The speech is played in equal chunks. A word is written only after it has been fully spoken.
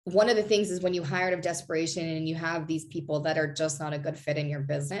one of the things is when you hire out of desperation and you have these people that are just not a good fit in your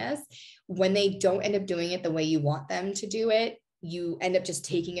business, when they don't end up doing it the way you want them to do it, you end up just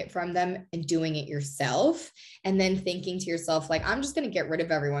taking it from them and doing it yourself. And then thinking to yourself, like, I'm just going to get rid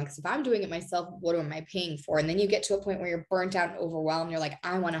of everyone. Because if I'm doing it myself, what am I paying for? And then you get to a point where you're burnt out and overwhelmed. You're like,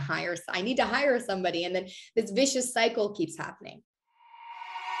 I need to hire somebody. And then this vicious cycle keeps happening.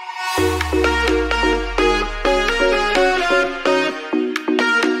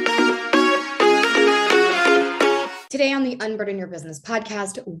 Today on the Unburden Your Business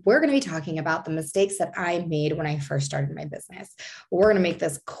podcast, we're going to be talking about the mistakes that I made when I first started my business. We're going to make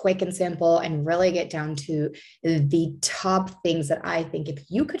this quick and simple and really get down to the top things that I think if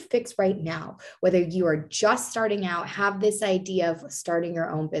you could fix right now, whether you are just starting out, have this idea of starting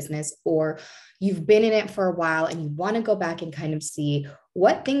your own business, or you've been in it for a while and you want to go back and kind of see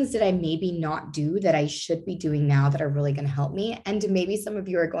what things did I maybe not do that I should be doing now that are really going to help me? And maybe some of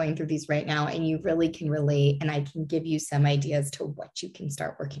you are going through these right now and you really can relate, and I can give you some ideas to what you can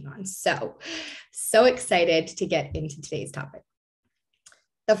start working on. So excited to get into today's topic.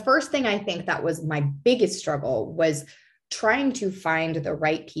 The first thing I think that was my biggest struggle was trying to find the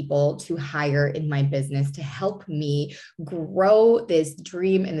right people to hire in my business to help me grow this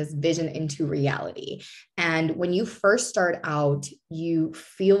dream and this vision into reality. And when you first start out, you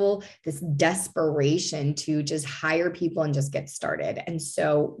feel this desperation to just hire people and just get started. And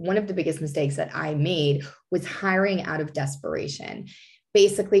so one of the biggest mistakes that I made was hiring out of desperation.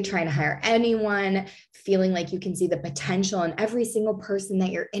 Basically trying to hire anyone, feeling like you can see the potential in every single person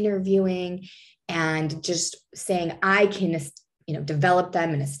that you're interviewing, and just saying, I can, develop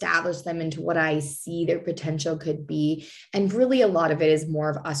them and establish them into what I see their potential could be. And really a lot of it is more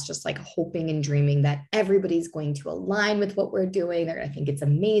of us just like hoping and dreaming that everybody's going to align with what we're doing. They're going to think it's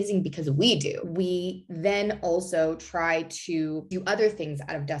amazing because we do. We then also try to do other things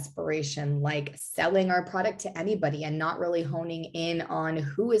out of desperation, like selling our product to anybody and not really honing in on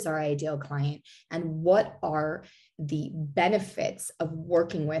who is our ideal client and what are the benefits of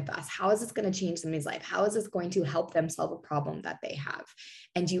working with us. How is this going to change somebody's life? How is this going to help them solve a problem that they have?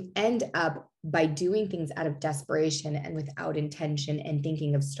 And you end up by doing things out of desperation and without intention and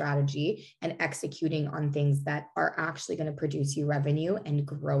thinking of strategy and executing on things that are actually going to produce you revenue and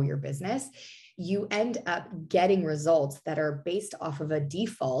grow your business. You end up getting results that are based off of a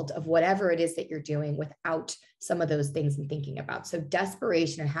default of whatever it is that you're doing without some of those things and thinking about. So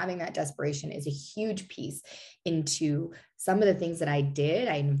desperation and having that desperation is a huge piece into some of the things that I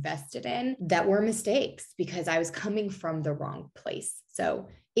invested in that were mistakes because I was coming from the wrong place. So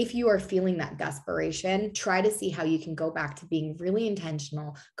if you are feeling that desperation, try to see how you can go back to being really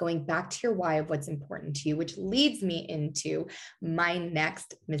intentional, going back to your why of what's important to you, which leads me into my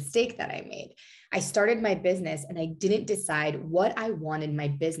next mistake that I made. I started my business and I didn't decide what I wanted my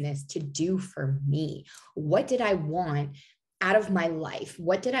business to do for me. What did I want out of my life?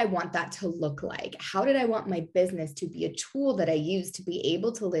 What did I want that to look like? How did I want my business to be a tool that I use to be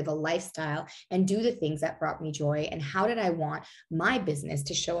able to live a lifestyle and do the things that brought me joy? And how did I want my business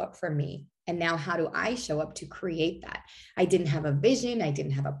to show up for me? And now how do I show up to create that? I didn't have a vision. I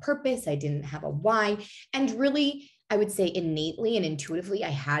didn't have a purpose. I didn't have a why. And really, I would say innately and intuitively, I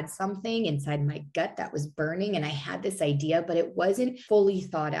had something inside my gut that was burning and I had this idea, but it wasn't fully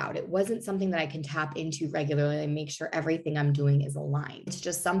thought out. It wasn't something that I can tap into regularly and make sure everything I'm doing is aligned. It's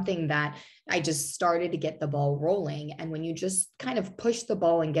just something that I just started to get the ball rolling. And when you just kind of push the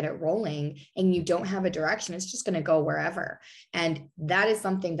ball and get it rolling and you don't have a direction, it's just going to go wherever. And that is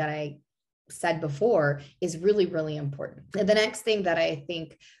something that I said before is really, really important. And the next thing that I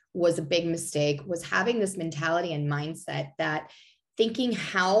think was a big mistake was having this mentality and mindset that thinking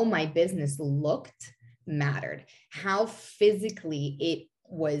how my business looked mattered, how physically it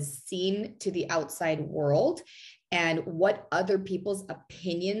was seen to the outside world, and what other people's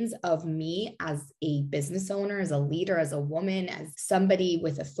opinions of me as a business owner, as a leader, as a woman, as somebody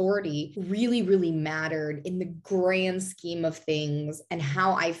with authority really, really mattered in the grand scheme of things and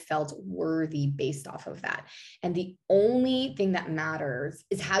how I felt worthy based off of that. And the only thing that matters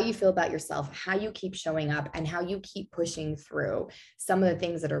is how you feel about yourself, how you keep showing up, and how you keep pushing through some of the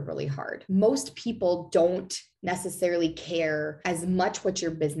things that are really hard. Most people don't necessarily care as much what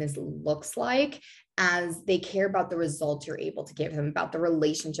your business looks like as they care about the results you're able to give them, about the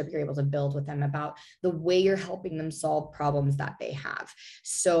relationship you're able to build with them, about the way you're helping them solve problems that they have.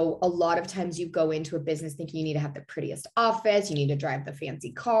 So a lot of times you go into a business thinking you need to have the prettiest office, you need to drive the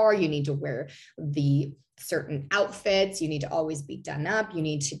fancy car, you need to wear the certain outfits, you need to always be done up, you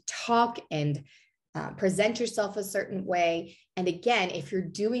need to talk and present yourself a certain way. And again, if you're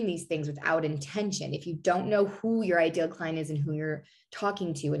doing these things without intention, if you don't know who your ideal client is and who you're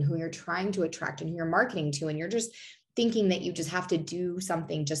talking to and who you're trying to attract and who you're marketing to, and you're just thinking that you just have to do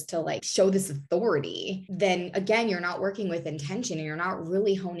something just to like show this authority, then again, you're not working with intention and you're not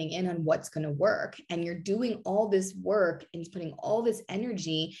really honing in on what's going to work. And you're doing all this work and putting all this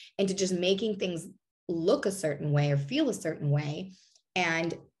energy into just making things look a certain way or feel a certain way.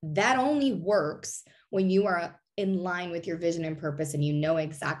 And that only works when you are in line with your vision and purpose and you know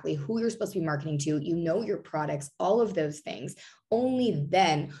exactly who you're supposed to be marketing to, you know your products, all of those things. Only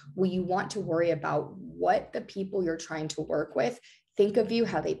then will you want to worry about what the people you're trying to work with think of you,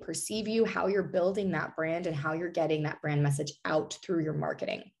 how they perceive you, how you're building that brand, and how you're getting that brand message out through your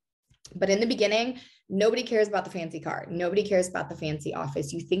marketing. But in the beginning, nobody cares about the fancy car. Nobody cares about the fancy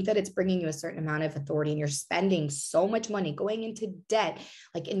office. You think that it's bringing you a certain amount of authority and you're spending so much money going into debt,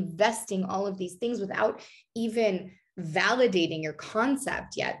 like investing all of these things without even validating your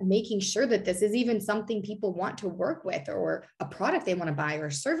concept yet, making sure that this is even something people want to work with or a product they want to buy or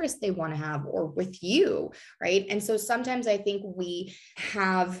a service they want to have or with you, right? And so sometimes I think we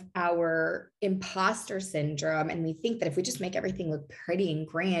have our imposter syndrome and we think that if we just make everything look pretty and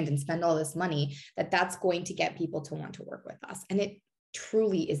grand and spend all this money, that that's going to get people to want to work with us. And it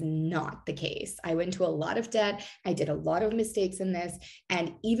truly is not the case. I went to a lot of debt. I did a lot of mistakes in this.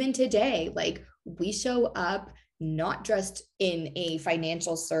 And even today, like we show up not dressed in a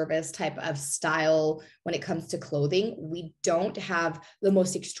financial service type of style when it comes to clothing. We don't have the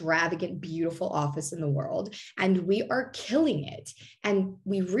most extravagant, beautiful office in the world, and we are killing it. And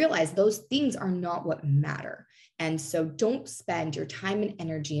we realize those things are not what matter. And so don't spend your time and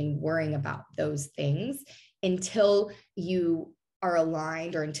energy in worrying about those things until you are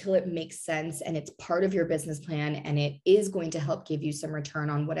aligned or until it makes sense and it's part of your business plan and it is going to help give you some return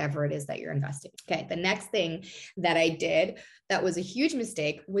on whatever it is that you're investing. Okay. The next thing that I did that was a huge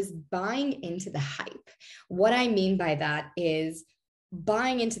mistake was buying into the hype. What I mean by that is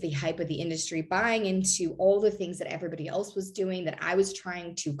buying into the hype of the industry, buying into all the things that everybody else was doing that I was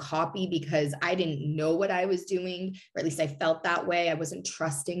trying to copy because I didn't know what I was doing, or at least I felt that way. I wasn't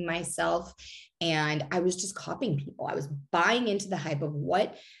trusting myself. And I was just copying people. I was buying into the hype of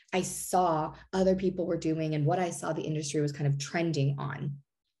what I saw other people were doing and what I saw the industry was kind of trending on.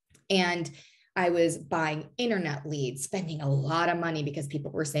 And I was buying internet leads, spending a lot of money because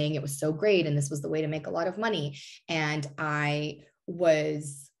people were saying it was so great and this was the way to make a lot of money. And I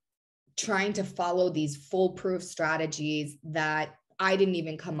was trying to follow these foolproof strategies that I didn't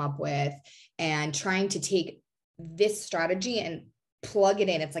even come up with and trying to take this strategy and plug it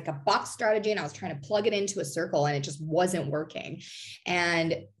in. It's like a box strategy. And I was trying to plug it into a circle and it just wasn't working.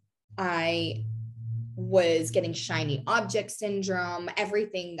 And I was getting shiny object syndrome,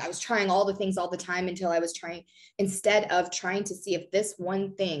 everything. I was trying all the things all the time until I was trying, instead of trying to see if this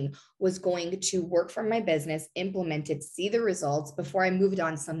one thing was going to work for my business, implement it, see the results before I moved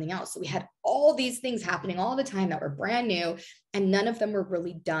on to something else. So we had all these things happening all the time that were brand new and none of them were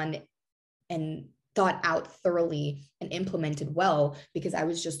really done and thought out thoroughly and implemented well because I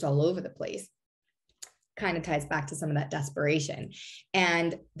was just all over the place. Kind of ties back to some of that desperation.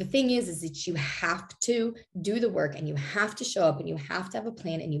 And the thing is that you have to do the work and you have to show up and you have to have a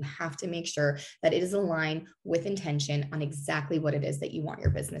plan and you have to make sure that it is aligned with intention on exactly what it is that you want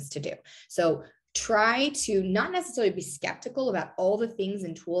your business to do. So try to not necessarily be skeptical about all the things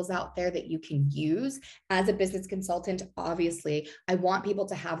and tools out there that you can use as a business consultant. Obviously, I want people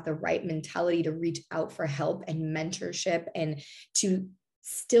to have the right mentality to reach out for help and mentorship and to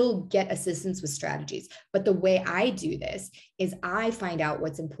still get assistance with strategies. But the way I do this is I find out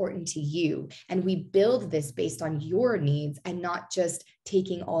what's important to you. And we build this based on your needs and not just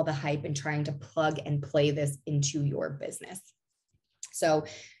taking all the hype and trying to plug and play this into your business. So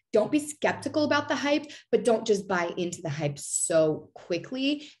don't be skeptical about the hype, but don't just buy into the hype so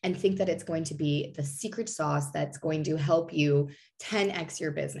quickly and think that it's going to be the secret sauce that's going to help you 10x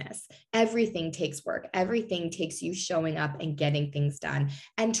your business. Everything takes work. Everything takes you showing up and getting things done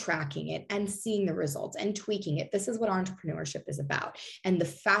and tracking it and seeing the results and tweaking it. This is what entrepreneurship is about. And the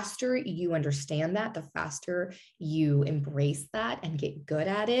faster you understand that, the faster you embrace that and get good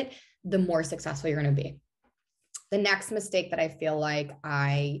at it, the more successful you're going to be. The next mistake that I feel like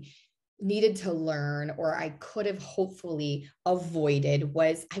I needed to learn or I could have hopefully avoided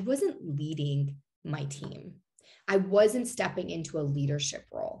was I wasn't leading my team. I wasn't stepping into a leadership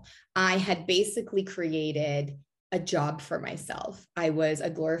role. I had basically created a job for myself. I was a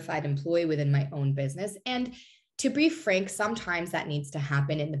glorified employee within my own business. And to be frank, sometimes that needs to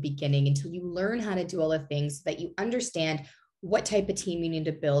happen in the beginning until you learn how to do all the things so that you understand what type of team you need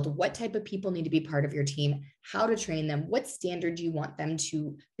to build, what type of people need to be part of your team, how to train them, what standard you want them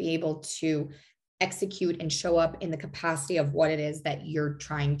to be able to execute and show up in the capacity of what it is that you're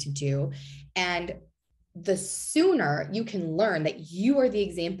trying to do. And the sooner you can learn that you are the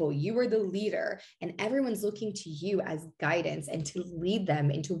example, you are the leader, and everyone's looking to you as guidance and to lead them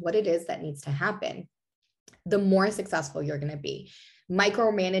into what it is that needs to happen, the more successful you're going to be.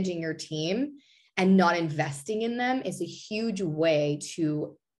 Micromanaging your team and not investing in them is a huge way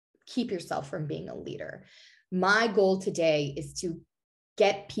to keep yourself from being a leader. My goal today is to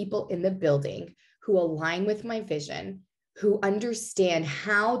get people in the building who align with my vision, who understand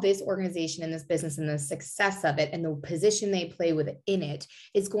how this organization and this business and the success of it and the position they play within it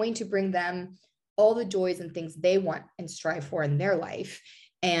is going to bring them all the joys and things they want and strive for in their life,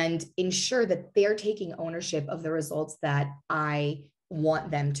 and ensure that they're taking ownership of the results that I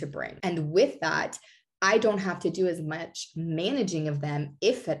want them to bring. And with that, I don't have to do as much managing of them,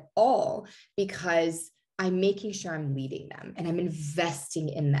 if at all, because I'm making sure I'm leading them and I'm investing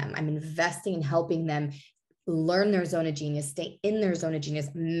in them. I'm investing in helping them learn their zone of genius, stay in their zone of genius,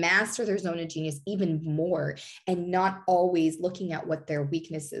 master their zone of genius even more, and not always looking at what their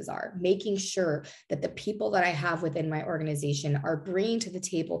weaknesses are, making sure that the people that I have within my organization are bringing to the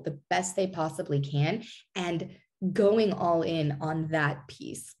table the best they possibly can and going all in on that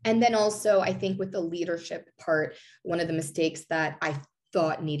piece. And then also, I think with the leadership part, one of the mistakes that I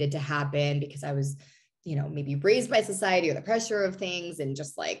thought needed to happen because I was, maybe raised by society or the pressure of things, and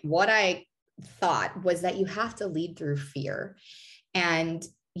just like what I thought was that you have to lead through fear, and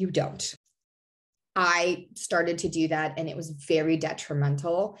you don't. I started to do that, and it was very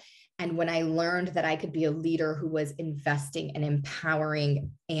detrimental. And when I learned that I could be a leader who was investing and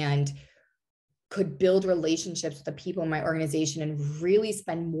empowering and could build relationships with the people in my organization and really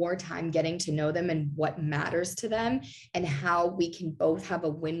spend more time getting to know them and what matters to them and how we can both have a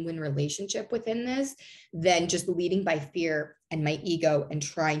win-win relationship within this, than just leading by fear and my ego and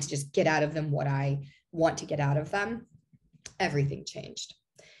trying to just get out of them what I want to get out of them, everything changed.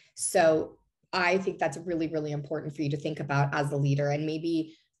 So I think that's really, really important for you to think about as a leader. And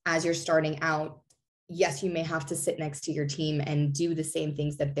maybe as you're starting out, yes, you may have to sit next to your team and do the same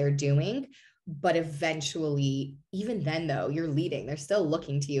things that they're doing. But eventually, even then, though, you're leading. They're still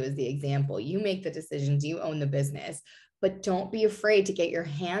looking to you as the example. You make the decisions, you own the business, but don't be afraid to get your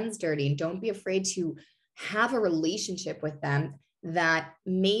hands dirty, and don't be afraid to have a relationship with them that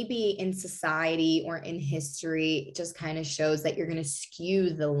maybe in society or in history just kind of shows that you're going to skew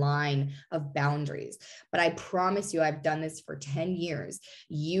the line of boundaries. But I promise you, I've done this for 10 years.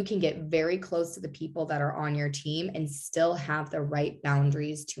 You can get very close to the people that are on your team and still have the right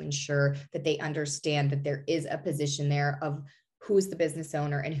boundaries to ensure that they understand that there is a position there of who's the business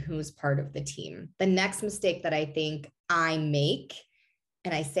owner and who's part of the team. The next mistake that I think I make,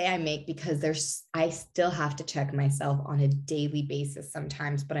 and I say I make because I still have to check myself on a daily basis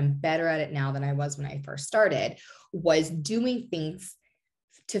sometimes, but I'm better at it now than I was when I first started, was doing things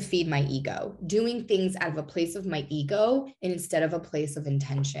to feed my ego, doing things out of a place of my ego and instead of a place of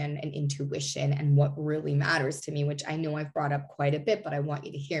intention and intuition and what really matters to me, which I know I've brought up quite a bit, but I want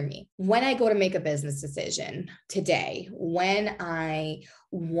you to hear me. When I go to make a business decision today, when I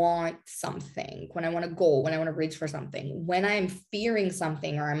want something, when I want a goal, when I want to reach for something, when I'm fearing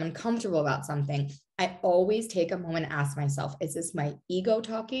something or I'm uncomfortable about something, I always take a moment and ask myself, is this my ego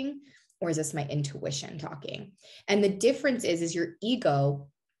talking or is this my intuition talking? And the difference is your ego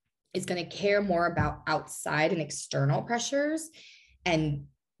is going to care more about outside and external pressures and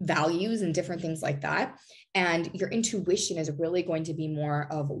values and different things like that. And your intuition is really going to be more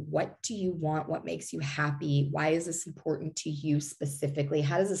of, what do you want? What makes you happy? Why is this important to you specifically?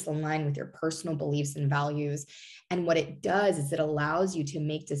 How does this align with your personal beliefs and values? And what it does is it allows you to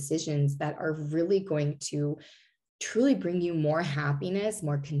make decisions that are really going to truly bring you more happiness,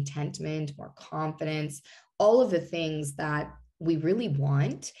 more contentment, more confidence, all of the things that we really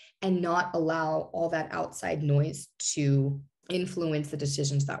want, and not allow all that outside noise to influence the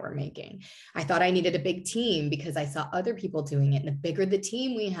decisions that we're making. I thought I needed a big team because I saw other people doing it. And the bigger the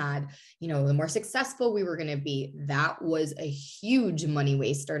team we had, the more successful we were going to be. That was a huge money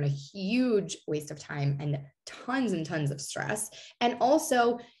waster and a huge waste of time and tons of stress. And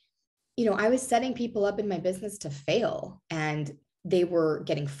also, I was setting people up in my business to fail, and they were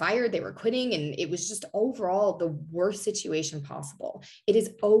getting fired, they were quitting, and it was just overall the worst situation possible. It is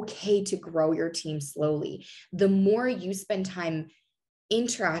okay to grow your team slowly. The more you spend time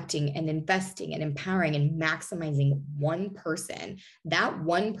interacting and investing and empowering and maximizing one person, that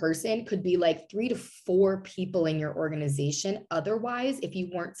one person could be like 3 to 4 people in your organization otherwise if you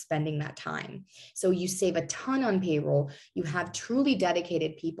weren't spending that time. So you save a ton on payroll. You have truly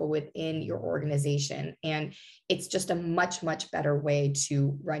dedicated people within your organization, and it's just a much, much better way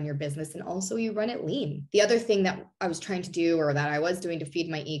to run your business. And also you run it lean. The other thing that I was trying to do, or that I was doing to feed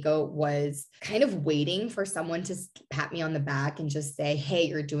my ego, was kind of waiting for someone to pat me on the back and just say, hey,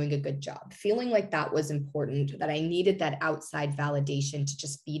 you're doing a good job. Feeling like that was important, that I needed that outside validation to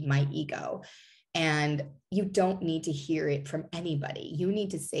just feed my ego. And you don't need to hear it from anybody. You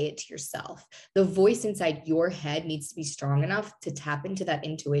need to say it to yourself. The voice inside your head needs to be strong enough to tap into that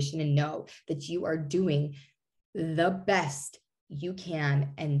intuition and know that you are doing the best you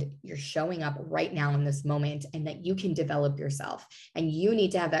can, and you're showing up right now in this moment, and that you can develop yourself. And you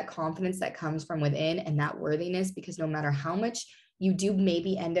need to have that confidence that comes from within and that worthiness, because no matter how much you do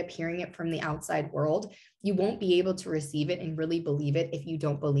maybe end up hearing it from the outside world, you won't be able to receive it and really believe it if you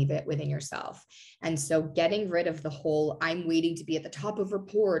don't believe it within yourself. And so getting rid of the whole I'm waiting to be at the top of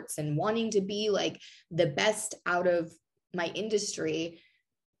reports and wanting to be like the best out of my industry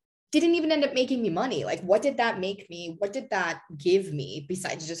didn't even end up making me money. Like, what did that make me? What did that give me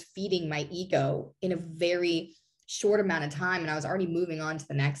besides just feeding my ego in a very short amount of time? And I was already moving on to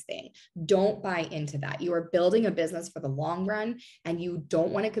the next thing. Don't buy into that. You are building a business for the long run, and you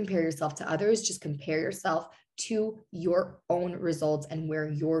don't want to compare yourself to others. Just compare yourself to your own results and where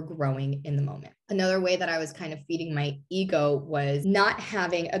you're growing in the moment. Another way that I was kind of feeding my ego was not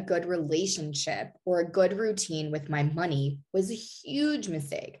having a good relationship or a good routine with my money was a huge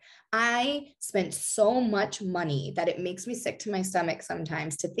mistake. I spent so much money that it makes me sick to my stomach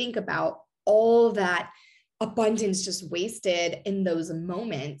sometimes to think about all that abundance just wasted in those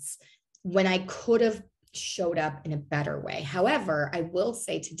moments when I could have showed up in a better way. However, I will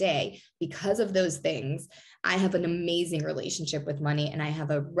say today, because of those things, I have an amazing relationship with money, and I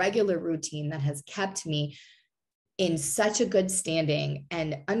have a regular routine that has kept me in such a good standing,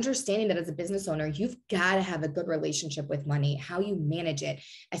 and understanding that as a business owner, you've got to have a good relationship with money, how you manage it,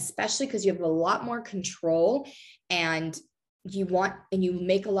 especially because you have a lot more control, and you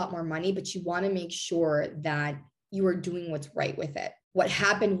make a lot more money, but you want to make sure that you are doing what's right with it. What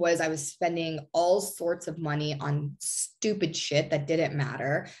happened was I was spending all sorts of money on stupid shit that didn't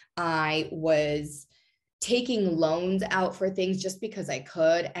matter. I was taking loans out for things just because I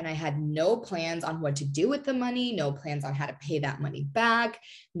could, and I had no plans on what to do with the money, no plans on how to pay that money back,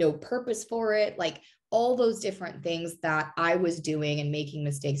 no purpose for it. Like all those different things that I was doing and making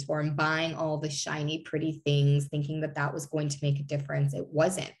mistakes for, and buying all the shiny, pretty things, thinking that that was going to make a difference. It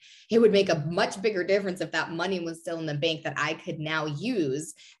wasn't. It would make a much bigger difference if that money was still in the bank that I could now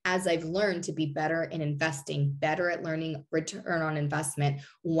use as I've learned to be better in investing, better at learning return on investment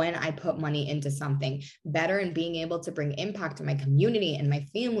when I put money into something, better in being able to bring impact to my community and my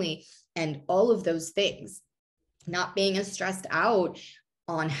family and all of those things. Not being as stressed out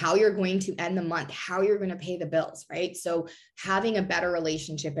on how you're going to end the month, how you're going to pay the bills, right? So having a better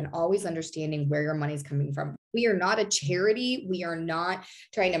relationship and always understanding where your money's coming from. We are not a charity. We are not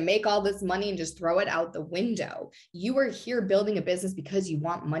trying to make all this money and just throw it out the window. You are here building a business because you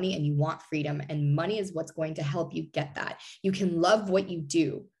want money and you want freedom, and money is what's going to help you get that. You can love what you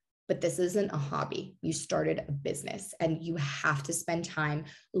do, but this isn't a hobby. You started a business, and you have to spend time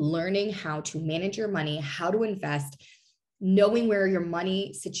learning how to manage your money, how to invest, knowing where your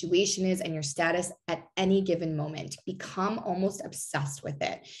money situation is and your status at any given moment. Become almost obsessed with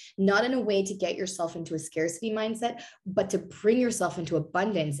it, not in a way to get yourself into a scarcity mindset, but to bring yourself into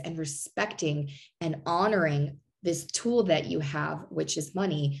abundance and respecting and honoring this tool that you have, which is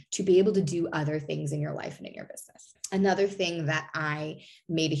money, to be able to do other things in your life and in your business. Another thing that I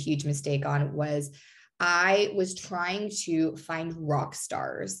made a huge mistake on was I was trying to find rock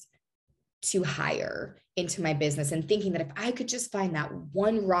stars to hire into my business, and thinking that if I could just find that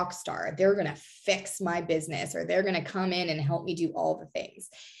one rock star, they're going to fix my business, or they're going to come in and help me do all the things.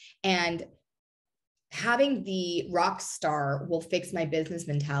 And having the rock star will fix my business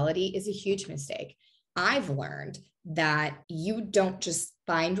mentality is a huge mistake. I've learned that you don't just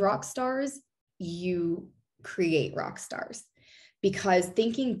find rock stars, you create rock stars. Because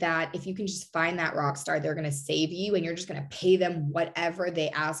thinking that if you can just find that rock star, they're going to save you, and you're just going to pay them whatever they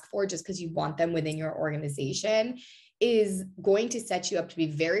ask for just because you want them within your organization, is going to set you up to be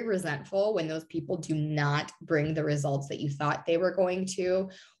very resentful when those people do not bring the results that you thought they were going to,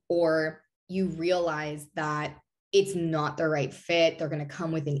 or you realize that it's not the right fit. They're going to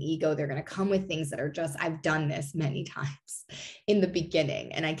come with an ego. They're going to come with things that are just, I've done this many times in the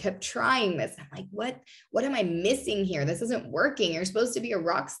beginning. And I kept trying this. I'm like, what am I missing here? This isn't working. You're supposed to be a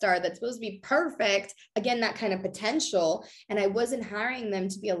rock star. That's supposed to be perfect. Again, that kind of potential. And I wasn't hiring them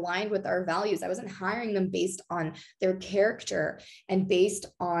to be aligned with our values. I wasn't hiring them based on their character and based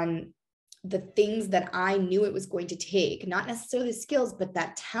on the things that I knew it was going to take, not necessarily the skills, but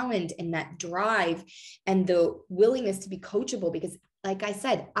that talent and that drive and the willingness to be coachable. Because like I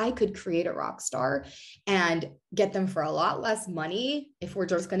said, I could create a rock star and get them for a lot less money, if we're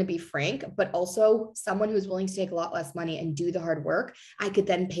just going to be frank, but also someone who's willing to take a lot less money and do the hard work. I could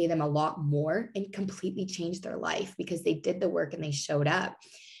then pay them a lot more and completely change their life because they did the work and they showed up.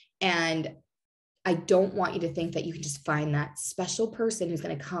 And I don't want you to think that you can just find that special person who's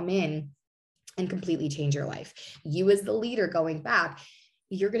going to come in and completely change your life. You as the leader going back,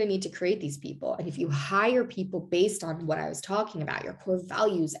 you're going to need to create these people. And if you hire people based on what I was talking about, your core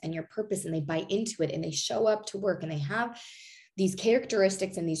values and your purpose, and they buy into it and they show up to work and they have these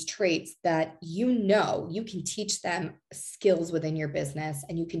characteristics and these traits that you know you can teach them skills within your business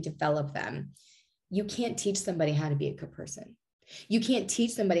and you can develop them. You can't teach somebody how to be a good person. You can't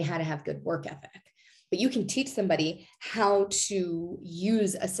teach somebody how to have good work ethic. But you can teach somebody how to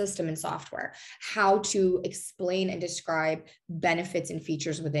use a system and software, how to explain and describe benefits and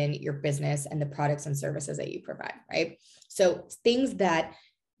features within your business and the products and services that you provide, right? So things that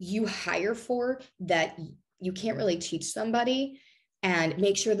you hire for that you can't really teach somebody, and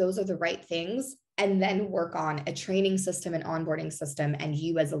make sure those are the right things, and then work on a training system and onboarding system, and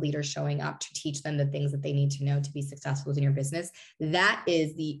you as a leader showing up to teach them the things that they need to know to be successful in your business. That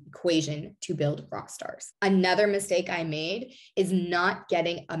is the equation to build rock stars. Another mistake I made is not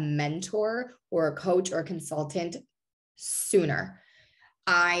getting a mentor or a coach or a consultant sooner.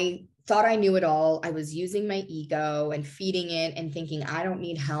 I thought I knew it all. I was using my ego and feeding it and thinking, I don't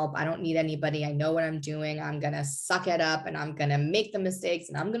need help. I don't need anybody. I know what I'm doing. I'm going to suck it up and I'm going to make the mistakes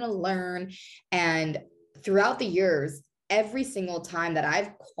and I'm going to learn. And throughout the years, every single time that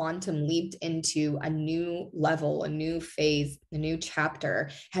I've quantum leaped into a new level, a new phase, a new chapter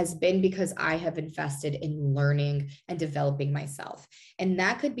has been because I have invested in learning and developing myself. And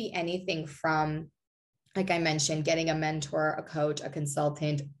that could be anything from, like I mentioned, getting a mentor, a coach, a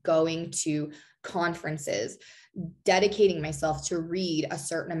consultant, going to conferences, dedicating myself to read a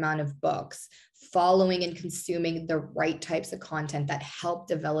certain amount of books, following and consuming the right types of content that help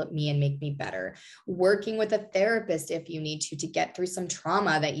develop me and make me better, working with a therapist if you need to get through some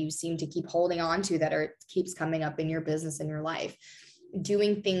trauma that you seem to keep holding on to that keeps coming up in your business and your life,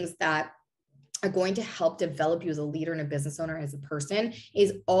 doing things that are going to help develop you as a leader and a business owner, as a person,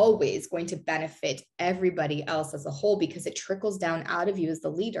 is always going to benefit everybody else as a whole, because it trickles down out of you as the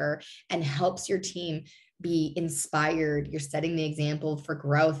leader and helps your team be inspired. You're setting the example for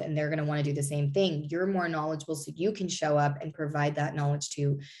growth and they're going to want to do the same thing. You're more knowledgeable so you can show up and provide that knowledge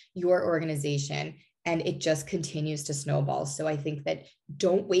to your organization. And it just continues to snowball. So I think that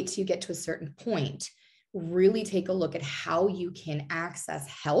don't wait till you get to a certain point. Really take a look at how you can access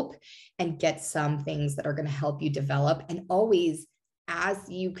help and get some things that are going to help you develop. And always, as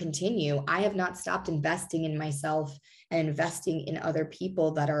you continue, I have not stopped investing in myself and investing in other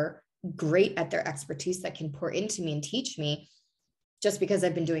people that are great at their expertise that can pour into me and teach me. Just because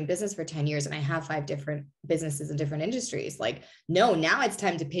I've been doing business for 10 years and I have 5 different businesses in different industries, like, no, now it's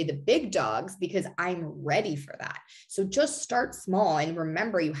time to pay the big dogs because I'm ready for that. So just start small and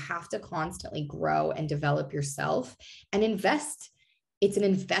remember, you have to constantly grow and develop yourself and invest. It's an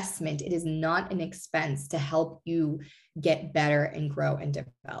investment. It is not an expense to help you get better and grow and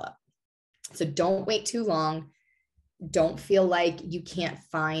develop. So don't wait too long. Don't feel like you can't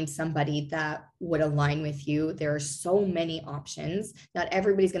find somebody that would align with you. There are so many options. Not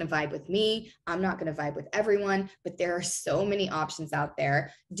everybody's going to vibe with me. I'm not going to vibe with everyone, but there are so many options out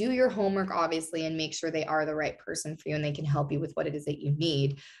there. Do your homework, obviously, and make sure they are the right person for you and they can help you with what it is that you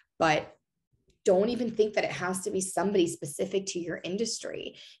need. But don't even think that it has to be somebody specific to your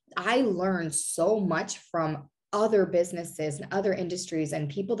industry. I learned so much from other businesses and other industries and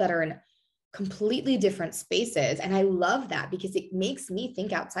people that are in completely different spaces. And I love that because it makes me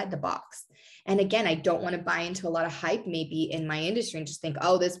think outside the box. And again, I don't want to buy into a lot of hype maybe in my industry and just think,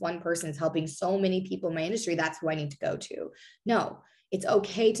 oh, this one person is helping so many people in my industry, that's who I need to go to. No, it's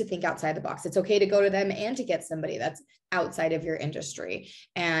okay to think outside the box. It's okay to go to them and to get somebody that's outside of your industry.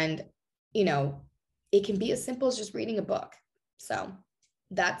 And, it can be as simple as just reading a book. So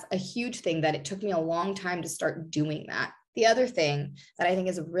that's a huge thing that it took me a long time to start doing that. The other thing that I think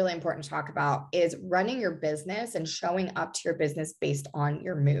is really important to talk about is running your business and showing up to your business based on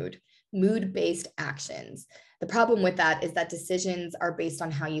your mood, mood-based actions. The problem with that is that decisions are based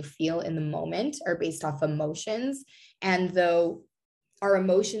on how you feel in the moment, or based off emotions. And though our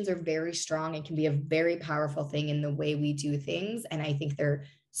emotions are very strong, it can be a very powerful thing in the way we do things. And I think they're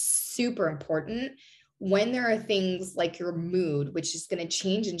super important. When there are things like your mood, which is going to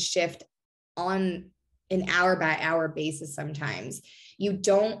change and shift on an hour by hour basis, sometimes you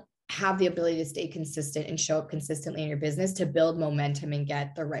don't have the ability to stay consistent and show up consistently in your business to build momentum and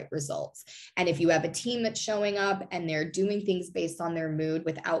get the right results. And if you have a team that's showing up and they're doing things based on their mood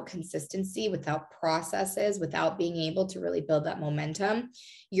without consistency, without processes, without being able to really build that momentum,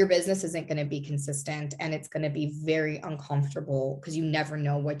 your business isn't going to be consistent, and it's going to be very uncomfortable because you never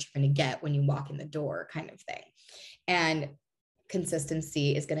know what you're going to get when you walk in the door, kind of thing. And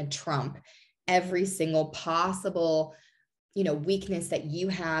consistency is going to trump every single possible weakness that you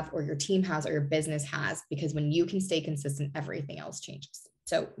have, or your team has, or your business has, because when you can stay consistent, everything else changes.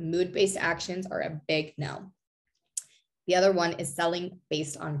 So mood-based actions are a big no. The other one is selling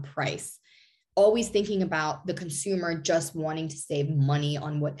based on price. Always thinking about the consumer just wanting to save money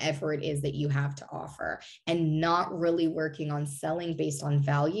on whatever it is that you have to offer, and not really working on selling based on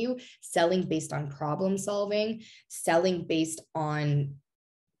value, selling based on problem solving, selling based on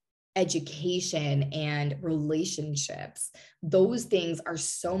education and relationships. Those things are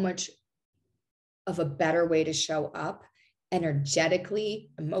so much of a better way to show up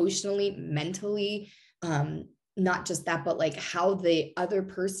energetically, emotionally, mentally. Not just that, but like how the other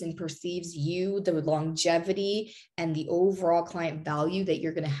person perceives you, the longevity and the overall client value that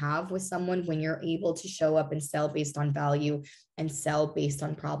you're going to have with someone when you're able to show up and sell based on value and sell based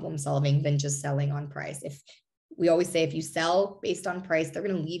on problem solving than just selling on price. We always say, if you sell based on price, they're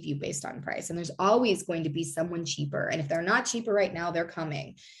going to leave you based on price. And there's always going to be someone cheaper. And if they're not cheaper right now, they're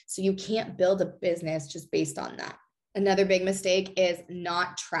coming. So you can't build a business just based on that. Another big mistake is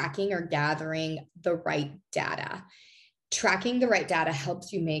not tracking or gathering the right data. Tracking the right data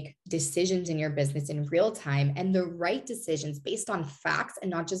helps you make decisions in your business in real time, and the right decisions based on facts and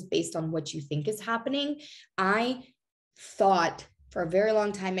not just based on what you think is happening. I thought for a very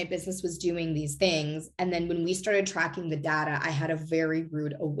long time my business was doing these things. And then when we started tracking the data, I had a very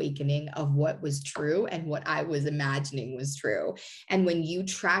rude awakening of what was true and what I was imagining was true. And when you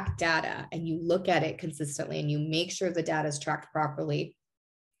track data and you look at it consistently and you make sure the data is tracked properly,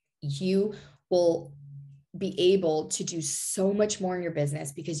 you will be able to do so much more in your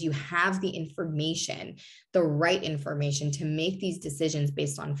business because you have the information, the right information, to make these decisions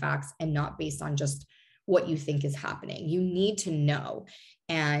based on facts and not based on just what you think is happening. You need to know.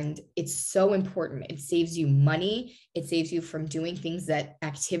 And it's so important. It saves you money. It saves you from doing things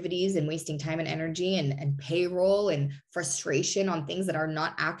activities and wasting time and energy and payroll and frustration on things that are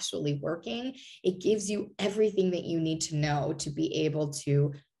not actually working. It gives you everything that you need to know to be able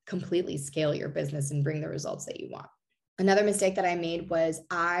to completely scale your business and bring the results that you want. Another mistake that I made was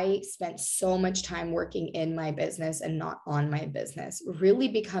I spent so much time working in my business and not on my business, really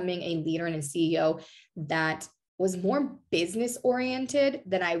becoming a leader and a CEO that was more business oriented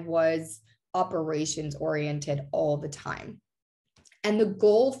than I was operations oriented all the time. And the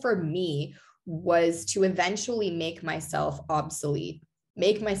goal for me was to eventually make myself obsolete,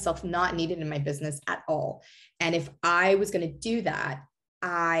 make myself not needed in my business at all. And if I was going to do that,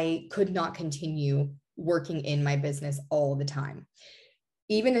 I could not continue working in my business all the time.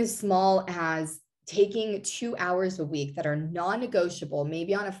 Even as small as taking 2 hours a week that are non-negotiable,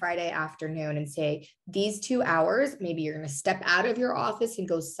 maybe on a Friday afternoon, and say, these 2 hours, maybe you're going to step out of your office and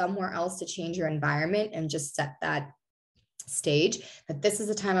go somewhere else to change your environment and just set that stage that this is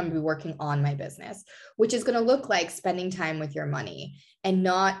the time I'm going to be working on my business, which is going to look like spending time with your money, and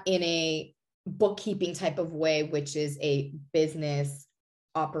not in a bookkeeping type of way, which is a business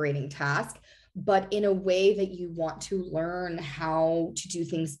operating task, but in a way that you want to learn how to do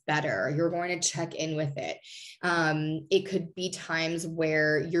things better. You're going to check in with it. It could be times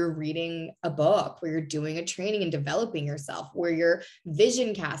where you're reading a book, where you're doing a training and developing yourself, where you're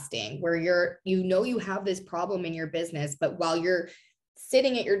vision casting, where you have this problem in your business, but while you're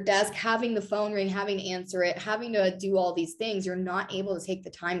sitting at your desk, having the phone ring, having to answer it, having to do all these things, you're not able to take the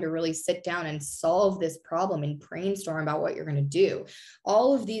time to really sit down and solve this problem and brainstorm about what you're going to do.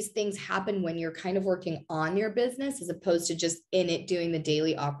 All of these things happen when you're kind of working on your business as opposed to just in it doing the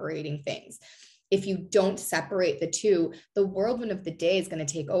daily operating things. If you don't separate the two, the whirlwind of the day is going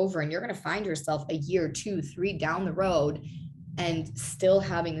to take over, and you're going to find yourself a year, 2, 3 down the road and still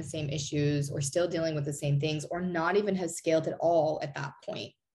having the same issues, or still dealing with the same things, or not even have scaled at all at that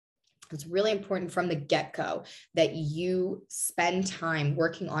point. It's really important from the get-go that you spend time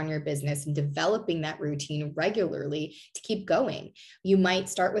working on your business and developing that routine regularly to keep going. You might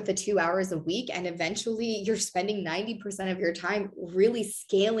start with the 2 hours a week, and eventually you're spending 90% of your time really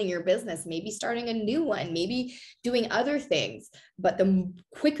scaling your business, maybe starting a new one, maybe doing other things. But the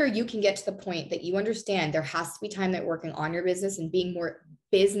quicker you can get to the point that you understand there has to be time that working on your business and being more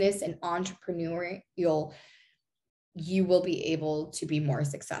business and entrepreneurial, you will be able to be more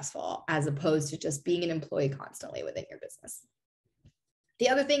successful as opposed to just being an employee constantly within your business. The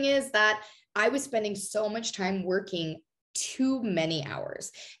other thing is that I was spending so much time working too many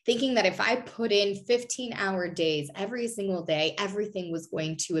hours, thinking that if I put in 15-hour days every single day, everything was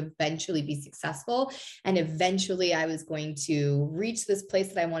going to eventually be successful. And eventually I was going to reach this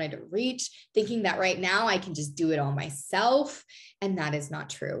place that I wanted to reach, thinking that right now I can just do it all myself. And that is not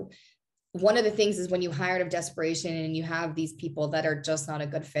true. One of the things is when you hire out of desperation and you have these people that are just not a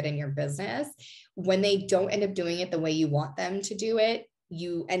good fit in your business, when they don't end up doing it the way you want them to do it,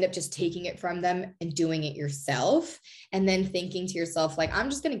 you end up just taking it from them and doing it yourself. And then thinking to yourself, like, I'm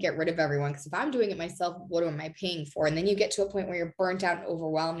just going to get rid of everyone, because if I'm doing it myself, what am I paying for? And then you get to a point where you're burnt out and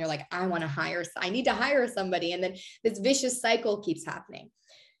overwhelmed. You're like, I need to hire somebody. And then this vicious cycle keeps happening.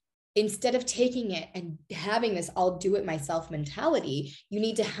 Instead of taking it and having this I'll do it myself mentality, you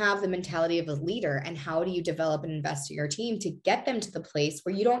need to have the mentality of a leader. And how do you develop and invest in your team to get them to the place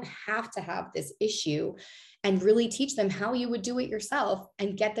where you don't have to have this issue, and really teach them how you would do it yourself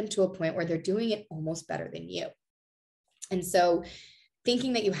and get them to a point where they're doing it almost better than you. And so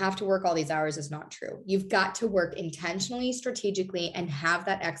thinking that you have to work all these hours is not true. You've got to work intentionally, strategically, and have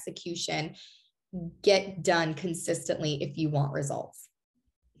that execution get done consistently if you want results.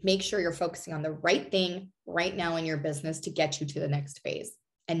 Make sure you're focusing on the right thing right now in your business to get you to the next phase,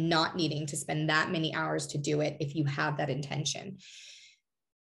 and not needing to spend that many hours to do it if you have that intention.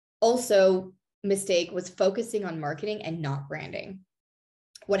 Also, mistake was focusing on marketing and not branding.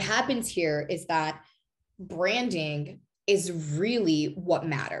 What happens here is that branding is really what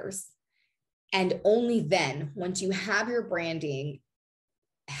matters. And only then, once you have your branding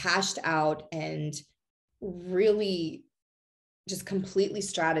hashed out and really just completely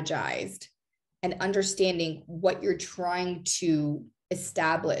strategized and understanding what you're trying to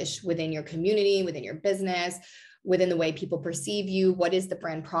establish within your community, within your business, within the way people perceive you, what is the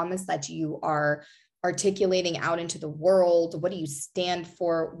brand promise that you are articulating out into the world? What do you stand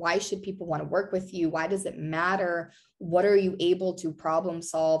for? Why should people want to work with you? Why does it matter? What are you able to problem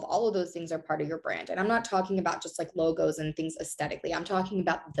solve? All of those things are part of your brand. And I'm not talking about just like logos and things aesthetically. I'm talking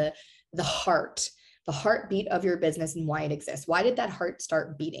about the heartbeat of your business and why it exists. Why did that heart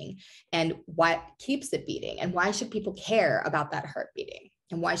start beating, and what keeps it beating? And why should people care about that heart beating?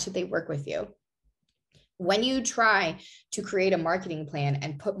 And why should they work with you? When you try to create a marketing plan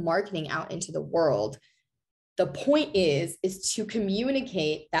and put marketing out into the world, the point is to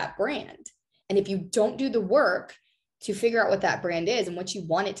communicate that brand. And if you don't do the work to figure out what that brand is and what you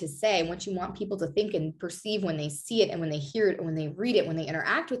want it to say and what you want people to think and perceive when they see it and when they hear it and when they read it, when they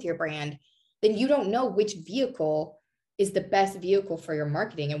interact with your brand, then you don't know which vehicle is the best vehicle for your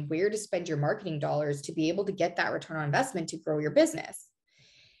marketing and where to spend your marketing dollars to be able to get that return on investment to grow your business.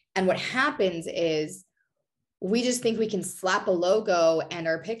 And what happens is we just think we can slap a logo and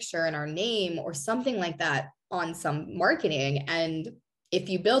our picture and our name or something like that on some marketing, and if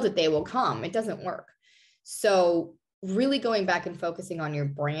you build it, they will come. It doesn't work. So really going back and focusing on your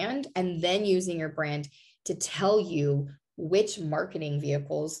brand, and then using your brand to tell you which marketing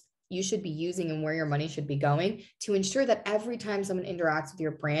vehicles you should be using and where your money should be going, to ensure that every time someone interacts with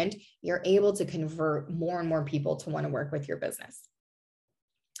your brand, you're able to convert more and more people to want to work with your business.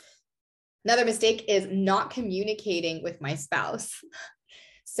 Another mistake is not communicating with my spouse.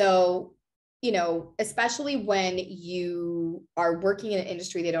 So, especially when you are working in an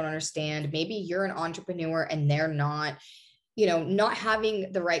industry they don't understand, maybe you're an entrepreneur and they're not, not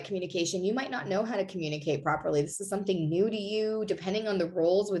having the right communication. You might not know how to communicate properly. This is something new to you, depending on the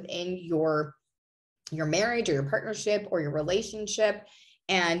roles within your marriage or your partnership or your relationship.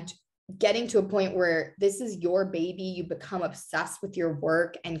 And getting to a point where this is your baby, you become obsessed with your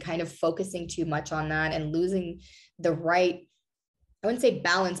work and kind of focusing too much on that and losing the right, I wouldn't say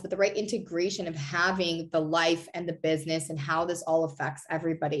balance, but the right integration of having the life and the business and how this all affects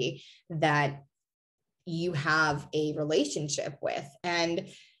everybody that you have a relationship with. And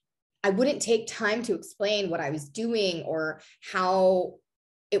I wouldn't take time to explain what I was doing or how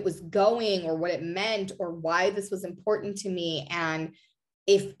it was going or what it meant or why this was important to me. And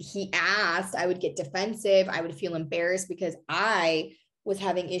if he asked, I would get defensive. I would feel embarrassed because I was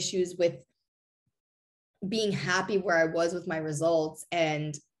having issues with being happy where I was with my results.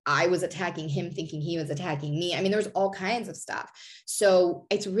 And I was attacking him thinking he was attacking me. I mean, there's all kinds of stuff. So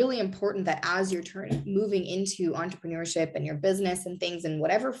it's really important that as you're moving into entrepreneurship and your business and things and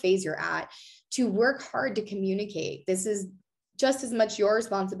whatever phase you're at, to work hard to communicate. This is just as much your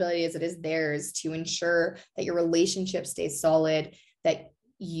responsibility as it is theirs to ensure that your relationship stays solid, that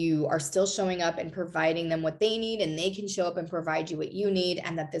you are still showing up and providing them what they need, and they can show up and provide you what you need,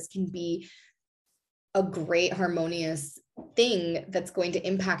 and that this can be a great harmonious thing that's going to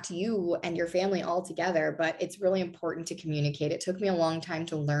impact you and your family all together. But it's really important to communicate. It took me a long time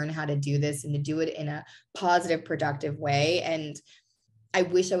to learn how to do this and to do it in a positive, productive way. And I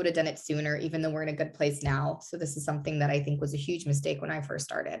wish I would have done it sooner, even though we're in a good place now. So this is something that I think was a huge mistake when I first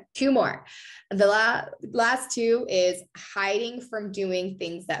started. Two more. The last two is hiding from doing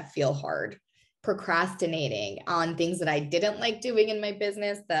things that feel hard, procrastinating on things that I didn't like doing in my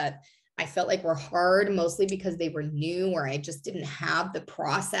business that I felt like were hard, mostly because they were new or I just didn't have the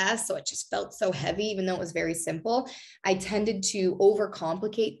process. So it just felt so heavy, even though it was very simple. I tended to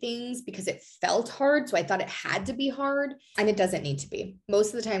overcomplicate things because it felt hard. So I thought it had to be hard, and it doesn't need to be.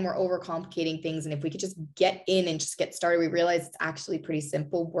 Most of the time we're overcomplicating things. And if we could just get in and just get started, we realize it's actually pretty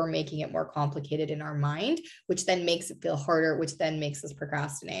simple. We're making it more complicated in our mind, which then makes it feel harder, which then makes us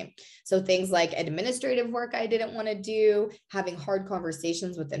procrastinate. So things like administrative work I didn't want to do, having hard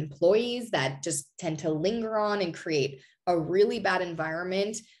conversations with employees that just tend to linger on and create a really bad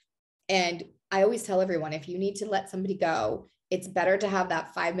environment. And I always tell everyone, if you need to let somebody go, it's better to have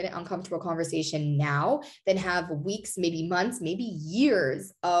that 5-minute uncomfortable conversation now than have weeks, maybe months, maybe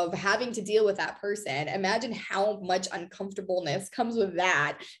years of having to deal with that person. Imagine how much uncomfortableness comes with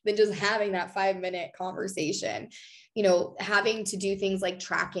that than just having that 5-minute conversation. You know, having to do things like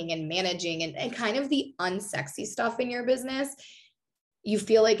tracking and managing and kind of the unsexy stuff in your business. You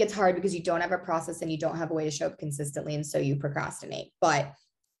feel like it's hard because you don't have a process and you don't have a way to show up consistently. And so you procrastinate. But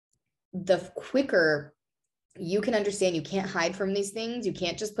the quicker you can understand, you can't hide from these things. You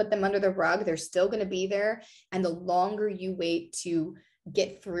can't just put them under the rug. They're still going to be there. And the longer you wait to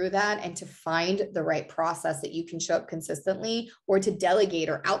get through that and to find the right process that you can show up consistently, or to delegate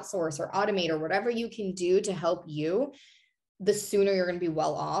or outsource or automate or whatever you can do to help you, the sooner you're going to be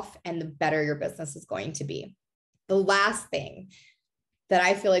well off and the better your business is going to be. The last thing that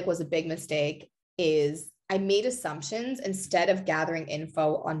I feel like was a big mistake is I made assumptions instead of gathering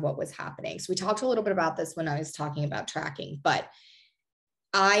info on what was happening. So we talked a little bit about this when I was talking about tracking, but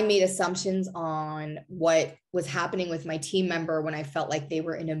I made assumptions on what was happening with my team member when I felt like they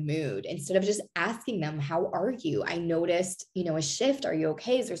were in a mood, instead of just asking them, how are you? I noticed, a shift. Are you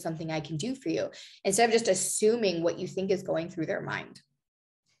okay? Is there something I can do for you? Instead of just assuming what you think is going through their mind.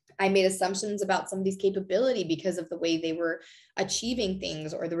 I made assumptions about somebody's capability because of the way they were achieving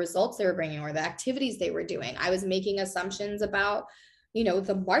things or the results they were bringing or the activities they were doing. I was making assumptions about,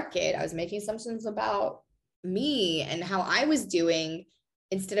 the market. I was making assumptions about me and how I was doing,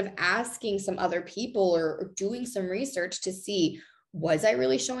 instead of asking some other people or doing some research to see, was I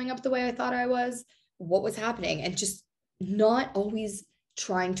really showing up the way I thought I was? What was happening? And just not always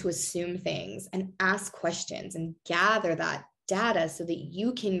trying to assume things, and ask questions and gather that data so that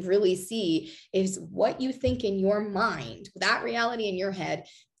you can really see, is what you think in your mind, that reality in your head,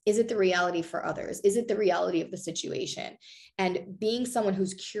 is it the reality for others? Is it the reality of the situation? And being someone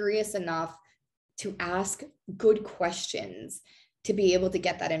who's curious enough to ask good questions to be able to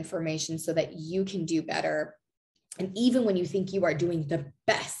get that information so that you can do better. And even when you think you are doing the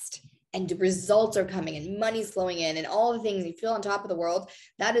best and the results are coming and money's flowing in and all the things, you feel on top of the world,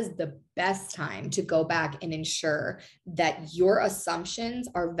 that is the best time to go back and ensure that your assumptions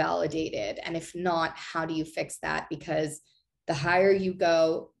are validated. And if not, how do you fix that? Because the higher you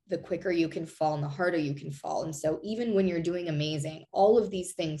go, the quicker you can fall and the harder you can fall. And so even when you're doing amazing, all of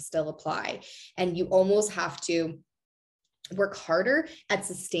these things still apply. And you almost have to work harder at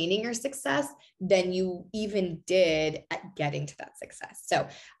sustaining your success than you even did at getting to that success. So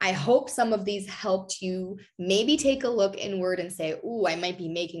I hope some of these helped you maybe take a look inward and say, oh, I might be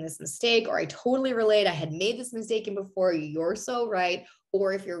making this mistake, or I totally relate. I had made this mistake before. You're so right.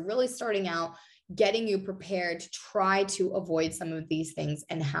 Or if you're really starting out, getting you prepared to try to avoid some of these things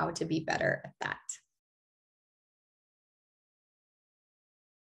and how to be better at that.